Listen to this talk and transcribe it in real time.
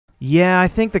Yeah, I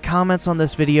think the comments on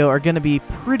this video are going to be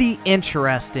pretty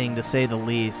interesting, to say the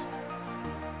least.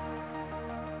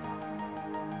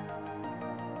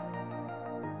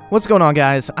 What's going on,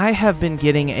 guys? I have been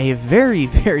getting a very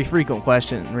frequent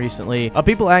question recently of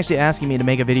people actually asking me to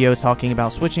make a video talking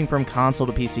about switching from console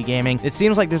to PC gaming. It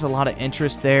seems like there's a lot of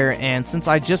interest there, and since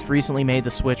I just recently made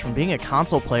the switch from being a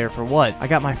console player for what? I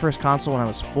got my first console when I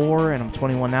was 4, and I'm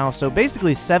 21 now, so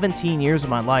basically 17 years of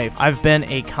my life, I've been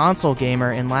a console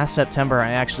gamer, and last September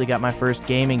I actually got my first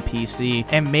gaming PC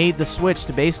and made the switch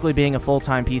to basically being a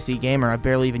full-time PC gamer. I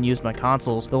barely even used my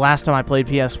consoles. The last time I played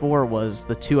PS4 was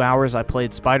the 2 hours I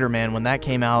played Spider-Man when that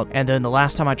came out, and then the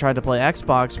last time I tried to play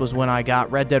Xbox was when I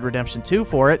got Red Dead Redemption 2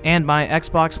 for it, and my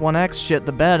Xbox One X shit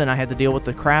the bed and I had to deal with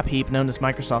the crap heap known as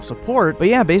Microsoft support. But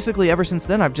yeah, basically ever since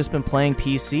then I've just been playing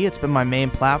PC. It's been my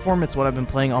main platform. It's what I've been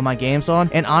playing all my games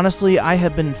on, and honestly I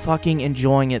have been fucking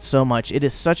enjoying it so much. It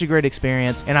is such a great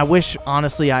experience, and I wish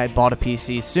honestly I had bought a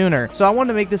PC sooner. So I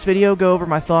wanted to make this video, go over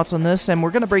my thoughts on this, and we're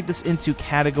gonna break this into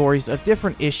categories of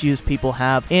different issues people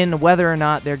have in whether or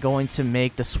not they're going to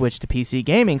make the switch to PC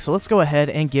gaming. So let's go ahead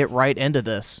and get right into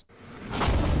this.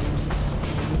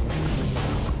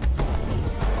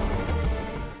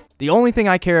 The only thing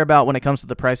I care about when it comes to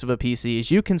the price of a PC is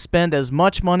you can spend as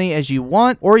much money as you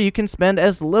want, or you can spend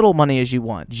as little money as you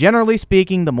want. Generally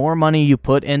speaking, the more money you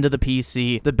put into the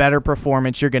PC, the better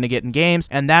performance you're going to get in games,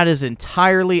 and that is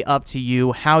entirely up to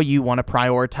you how you want to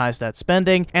prioritize that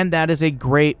spending, and that is a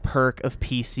great perk of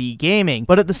PC gaming.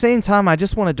 But at the same time, I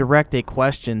just want to direct a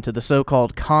question to the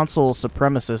so-called console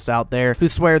supremacists out there who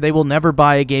swear they will never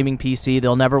buy a gaming PC,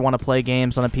 they'll never want to play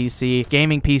games on a PC,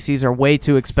 gaming PCs are way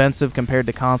too expensive compared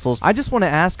to consoles. I just want to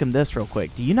ask them this real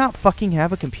quick. Do you not fucking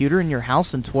have a computer in your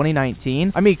house in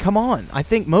 2019? I mean, come on. I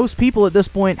think most people at this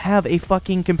point have a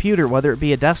fucking computer, whether it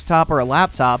be a desktop or a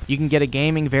laptop. You can get a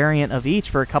gaming variant of each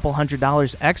for a couple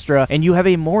 $100s extra, and you have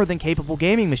a more than capable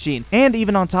gaming machine. And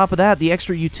even on top of that, the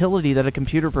extra utility that a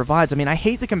computer provides. I mean, I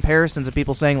hate the comparisons of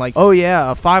people saying like, oh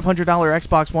yeah, a $500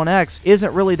 Xbox One X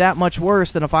isn't really that much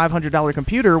worse than a $500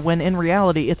 computer, when in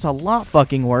reality, it's a lot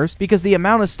fucking worse, because the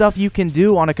amount of stuff you can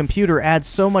do on a computer adds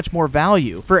so much more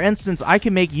value. For instance, I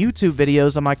can make YouTube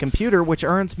videos on my computer, which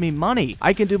earns me money.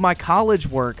 I can do my college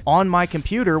work on my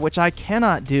computer, which I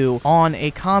cannot do on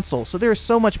a console. So there's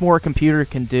so much more a computer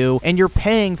can do, and you're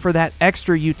paying for that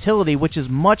extra utility, which is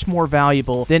much more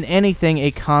valuable than anything a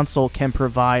console can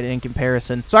provide in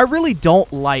comparison. So I really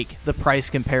don't like the price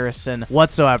comparison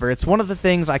whatsoever. It's one of the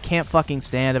things I can't fucking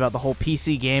stand about the whole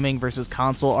PC gaming versus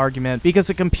console argument, because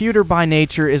a computer by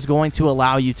nature is going to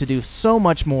allow you to do so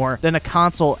much more than a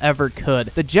console ever could.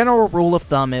 The general rule of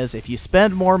thumb is if you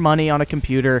spend more money on a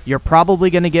computer, you're probably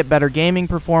going to get better gaming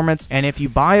performance, and if you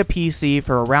buy a PC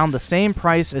for around the same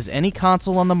price as any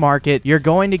console on the market, you're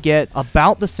going to get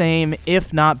about the same,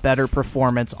 if not better,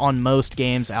 performance on most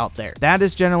games out there. That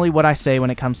is generally what I say when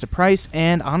it comes to price,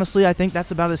 and honestly, I think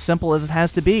that's about as simple as it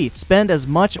has to be. Spend as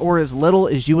much or as little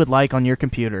as you would like on your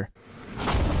computer.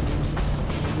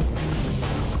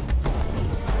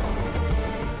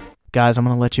 Guys, I'm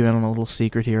gonna let you in on a little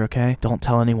secret here, okay? Don't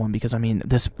tell anyone, because I mean,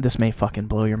 this may fucking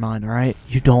blow your mind, alright?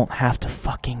 You don't have to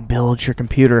fucking build your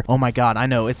computer. Oh my god, I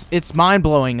know, it's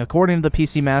mind-blowing. According to the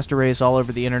PC Master Race all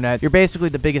over the internet, you're basically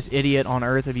the biggest idiot on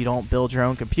earth if you don't build your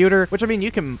own computer, which I mean, you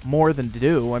can more than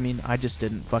do. I mean, I just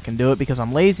didn't fucking do it because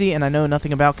I'm lazy and I know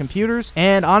nothing about computers.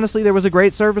 And honestly, there was a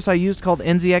great service I used called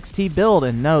NZXT Build,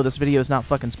 and no, this video is not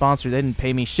fucking sponsored. They didn't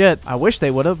pay me shit. I wish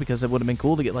they would have, because it would have been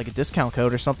cool to get like a discount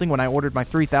code or something when I ordered my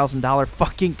 $3,000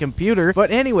 fucking computer.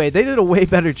 But anyway, they did a way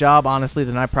better job, honestly,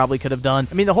 than I probably could have done.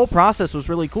 I mean, the whole process was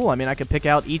really cool. I mean, I could pick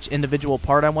out each individual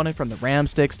part I wanted, from the RAM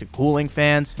sticks to cooling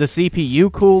fans, the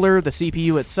CPU cooler, the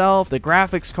CPU itself, the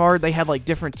graphics card. They had like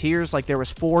different tiers. Like there was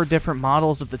 4 different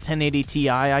models of the 1080 Ti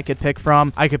I could pick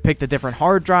from. I could pick the different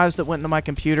hard drives that went into my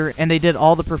computer, and they did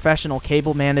all the professional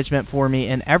cable management for me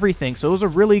and everything. So it was a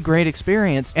really great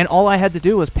experience, and all I had to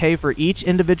do was pay for each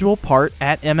individual part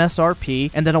at MSRP,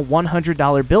 and then a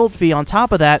 $100 build fee on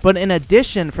top of that. But in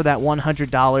addition, for that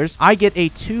 $100, I get a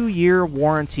 2-year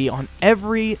warranty on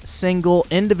every single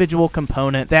individual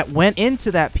component that went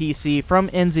into that PC from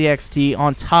NZXT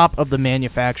on top of the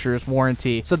manufacturer's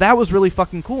warranty. So that was really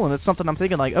fucking cool, and it's something I'm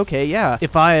thinking like, okay, yeah,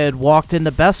 if I had walked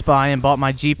into Best Buy and bought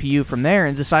my GPU from there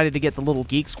and decided to get the little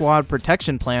Geek Squad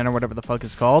protection plan or whatever the fuck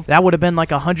it's called, that would have been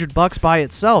like $100 by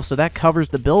itself. So that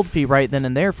covers the build fee right then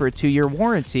and there for a 2-year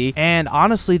warranty. And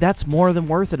honestly, that's more than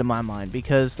worth it in my mind,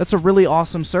 because That's a really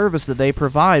awesome service that they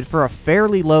provide for a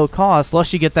fairly low cost,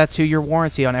 plus you get that 2-year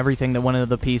warranty on everything that went into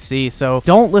the PC. So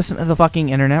don't listen to the fucking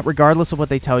internet, regardless of what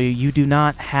they tell you. You do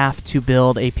not have to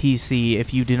build a PC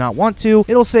if you do not want to.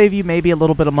 It'll save you maybe a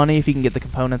little bit of money if you can get the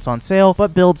components on sale,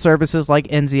 but build services like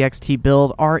NZXT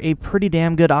Build are a pretty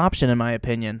damn good option in my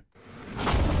opinion.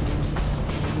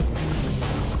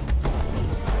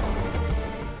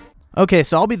 Okay,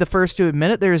 so I'll be the first to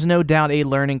admit it, there is no doubt a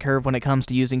learning curve when it comes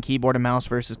to using keyboard and mouse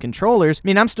versus controllers. I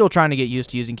mean, I'm still trying to get used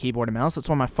to using keyboard and mouse. That's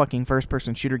why my fucking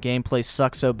first-person shooter gameplay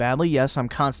sucks so badly. Yes, I'm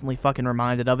constantly fucking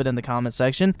reminded of it in the comment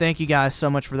section. Thank you guys so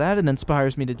much for that. It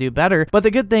inspires me to do better. But the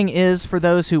good thing is, for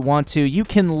those who want to, you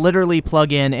can literally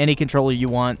plug in any controller you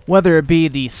want, whether it be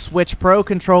the Switch Pro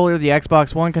controller, the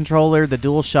Xbox One controller, the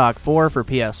DualShock 4 for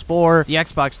PS4, the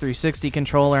Xbox 360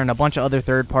 controller, and a bunch of other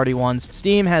third-party ones.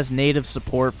 Steam has native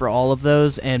support for all of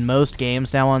those, and most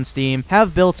games now on Steam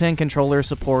have built-in controller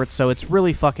support, so it's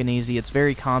really fucking easy. It's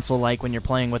very console-like when you're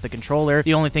playing with a controller.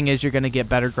 The only thing is you're going to get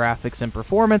better graphics and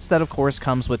performance that, of course,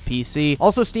 comes with PC.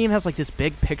 Also, Steam has like this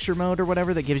big picture mode or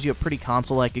whatever that gives you a pretty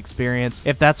console-like experience.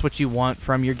 If that's what you want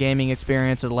from your gaming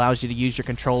experience, it allows you to use your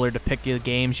controller to pick the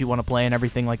games you want to play and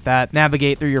everything like that.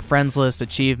 Navigate through your friends list,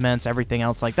 achievements, everything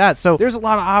else like that. So there's a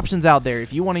lot of options out there.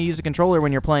 If you want to use a controller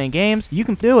when you're playing games, you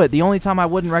can do it. The only time I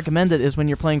wouldn't recommend it is when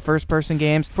you're playing first-person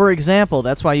games. For example,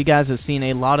 that's why you guys have seen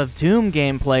a lot of Doom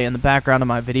gameplay in the background of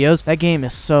my videos. That game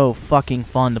is so fucking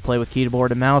fun to play with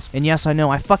keyboard and mouse. And yes, I know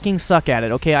I fucking suck at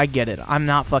it. Okay, I get it. I'm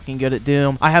not fucking good at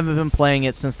Doom. I haven't been playing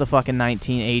it since the fucking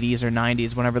 1980s or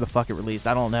 90s, whenever the fuck it released.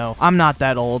 I don't know. I'm not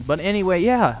that old. But anyway,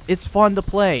 yeah, it's fun to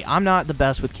play. I'm not the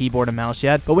best with keyboard and mouse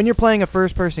yet, but when you're playing a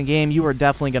first-person game, you are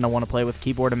definitely going to want to play with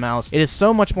keyboard and mouse. It is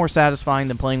so much more satisfying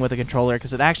than playing with a controller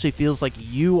because it actually feels like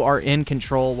you are in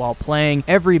control while playing.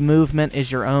 Every movement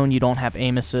is your own. You don't have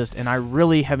aim assist, and I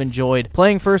really have enjoyed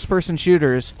playing first-person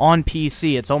shooters on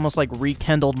PC. It's almost like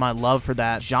rekindled my love for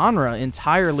that genre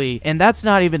entirely, and that's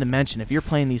not even to mention if you're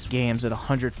playing these games at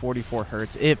 144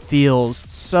 hertz, it feels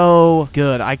so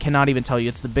good. I cannot even tell you.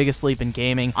 It's the biggest leap in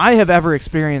gaming I have ever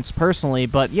experienced personally,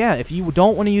 but yeah, if you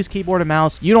don't want to use keyboard and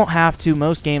mouse, you don't have to.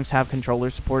 Most games have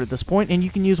controller support at this point, and you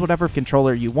can use whatever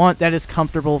controller you want that is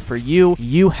comfortable for you.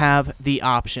 You have the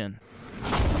option.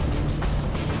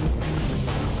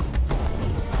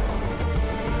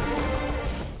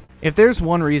 If there's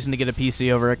one reason to get a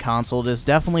PC over a console, it is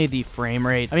definitely the frame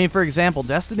rate. I mean, for example,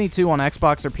 Destiny 2 on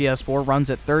Xbox or PS4 runs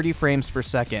at 30 frames per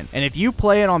second. And if you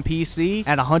play it on PC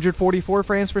at 144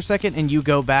 frames per second and you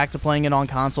go back to playing it on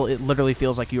console, it literally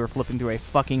feels like you are flipping through a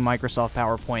fucking Microsoft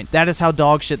PowerPoint. That is how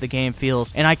dog shit the game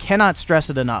feels, and I cannot stress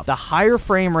it enough. The higher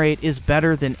frame rate is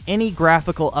better than any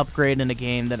graphical upgrade in a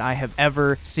game that I have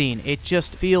ever seen. It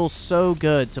just feels so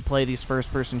good to play these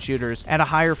first-person shooters at a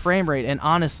higher frame rate, and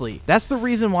honestly, that's the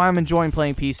reason why I'm enjoying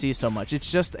playing PC so much.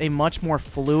 It's just a much more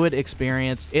fluid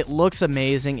experience. It looks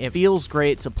amazing. It feels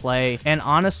great to play. And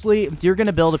honestly, if you're going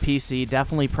to build a PC,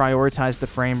 definitely prioritize the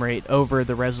frame rate over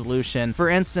the resolution. For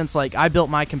instance, like I built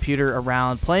my computer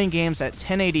around playing games at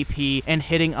 1080p and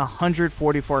hitting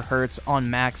 144 hertz on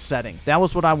max settings. That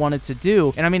was what I wanted to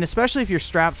do. And I mean, especially if you're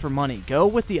strapped for money, go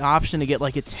with the option to get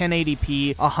like a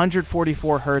 1080p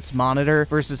 144 hertz monitor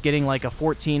versus getting like a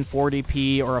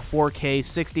 1440p or a 4K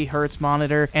 60 hertz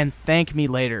monitor, and thank me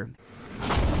later.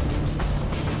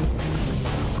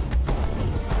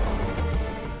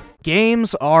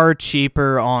 Games are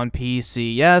cheaper on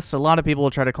PC. Yes, a lot of people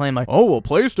will try to claim like, oh, well,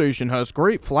 PlayStation has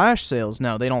great flash sales.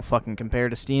 No, they don't fucking compare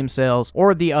to Steam sales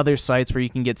or the other sites where you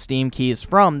can get Steam keys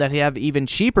from that have even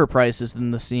cheaper prices than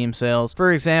the Steam sales.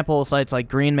 For example, sites like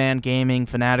Green Man Gaming,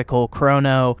 Fanatical,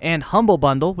 Chrono, and Humble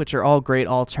Bundle, which are all great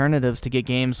alternatives to get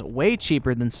games way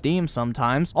cheaper than Steam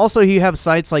sometimes. Also, you have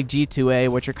sites like G2A,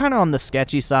 which are kind of on the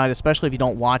sketchy side, especially if you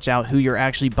don't watch out who you're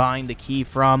actually buying the key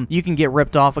from. You can get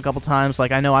ripped off a couple times.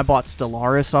 Like I know I bought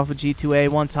Stellaris off of G2A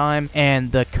one time, and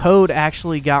the code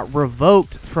actually got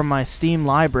revoked from my Steam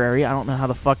library. I don't know how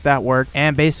the fuck that worked,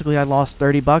 and basically I lost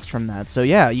 30 bucks from that. So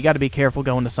yeah, you got to be careful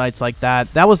going to sites like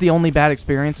that. That was the only bad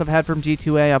experience I've had from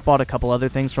G2A. I've bought a couple other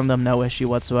things from them, no issue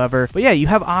whatsoever. But yeah, you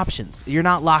have options. You're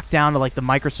not locked down to like the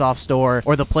Microsoft store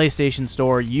or the PlayStation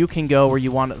store. You can go where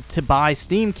you want to buy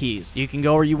Steam keys. You can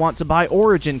go where you want to buy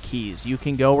Origin keys. You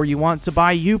can go where you want to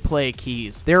buy Uplay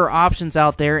keys. There are options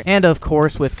out there, and of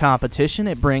course with competition.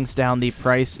 It brings down the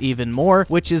price even more,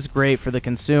 which is great for the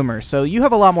consumer. So you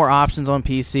have a lot more options on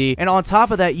PC, and on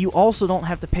top of that, you also don't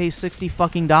have to pay $60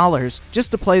 fucking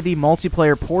just to play the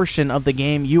multiplayer portion of the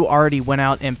game you already went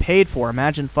out and paid for.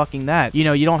 Imagine fucking that. You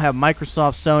know, you don't have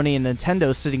Microsoft, Sony, and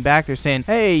Nintendo sitting back there saying,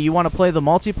 hey, you want to play the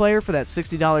multiplayer for that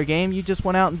 $60 game you just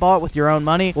went out and bought with your own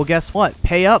money? Well, guess what?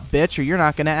 Pay up, bitch, or you're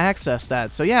not going to access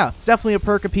that. So yeah, it's definitely a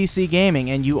perk of PC gaming,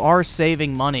 and you are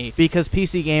saving money because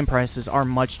PC game prices are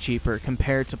much cheaper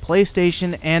compared to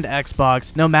PlayStation and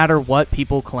Xbox, no matter what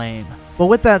people claim. But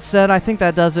with that said, I think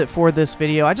that does it for this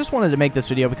video. I just wanted to make this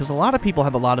video because a lot of people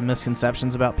have a lot of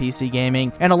misconceptions about PC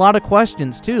gaming and a lot of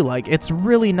questions too. Like, it's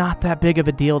really not that big of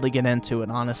a deal to get into it,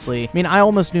 honestly. I mean, I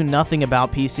almost knew nothing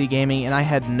about PC gaming and I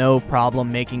had no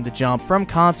problem making the jump from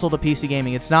console to PC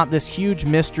gaming. It's not this huge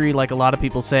mystery like a lot of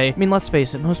people say. I mean, let's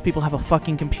face it, most people have a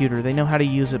fucking computer. They know how to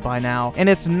use it by now. And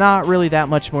it's not really that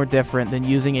much more different than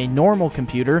using a normal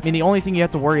computer. I mean, the only thing you have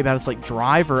to worry about is like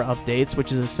driver updates,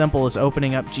 which is as simple as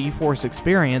opening up GeForce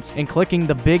Experience and clicking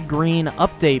the big green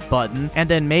update button, and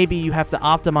then maybe you have to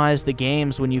optimize the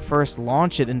games when you first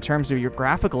launch it in terms of your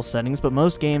graphical settings, but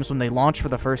most games when they launch for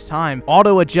the first time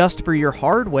auto adjust for your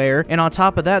hardware. And on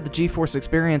top of that, the GeForce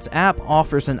Experience app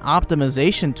offers an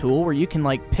optimization tool where you can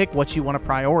like pick what you want to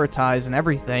prioritize and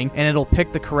everything, and it'll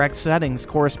pick the correct settings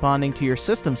corresponding to your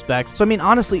system specs. So I mean,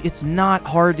 honestly, it's not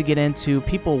hard to get into.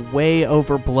 People way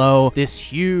overblow this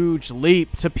huge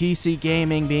leap to PC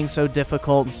gaming being so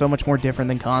difficult and so much more different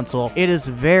than console. It is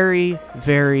very,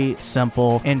 very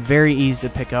simple and very easy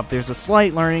to pick up. There's a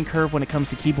slight learning curve when it comes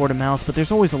to keyboard and mouse, but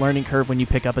there's always a learning curve when you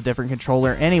pick up a different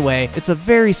controller anyway. It's a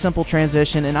very simple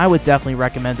transition, and I would definitely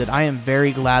recommend it. I am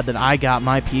very glad that I got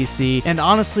my PC, and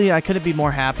honestly, I couldn't be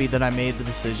more happy that I made the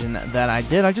decision that I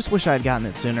did. I just wish I had gotten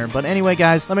it sooner. But anyway,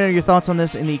 guys, let me know your thoughts on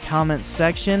this in the comments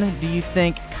section. Do you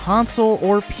think console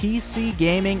or PC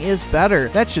gaming is better?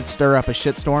 That should stir up a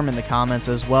shitstorm in the comments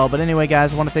as well. But anyway,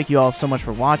 guys, I want to thank you all so much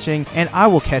for watching, and I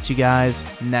will catch you guys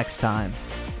next time.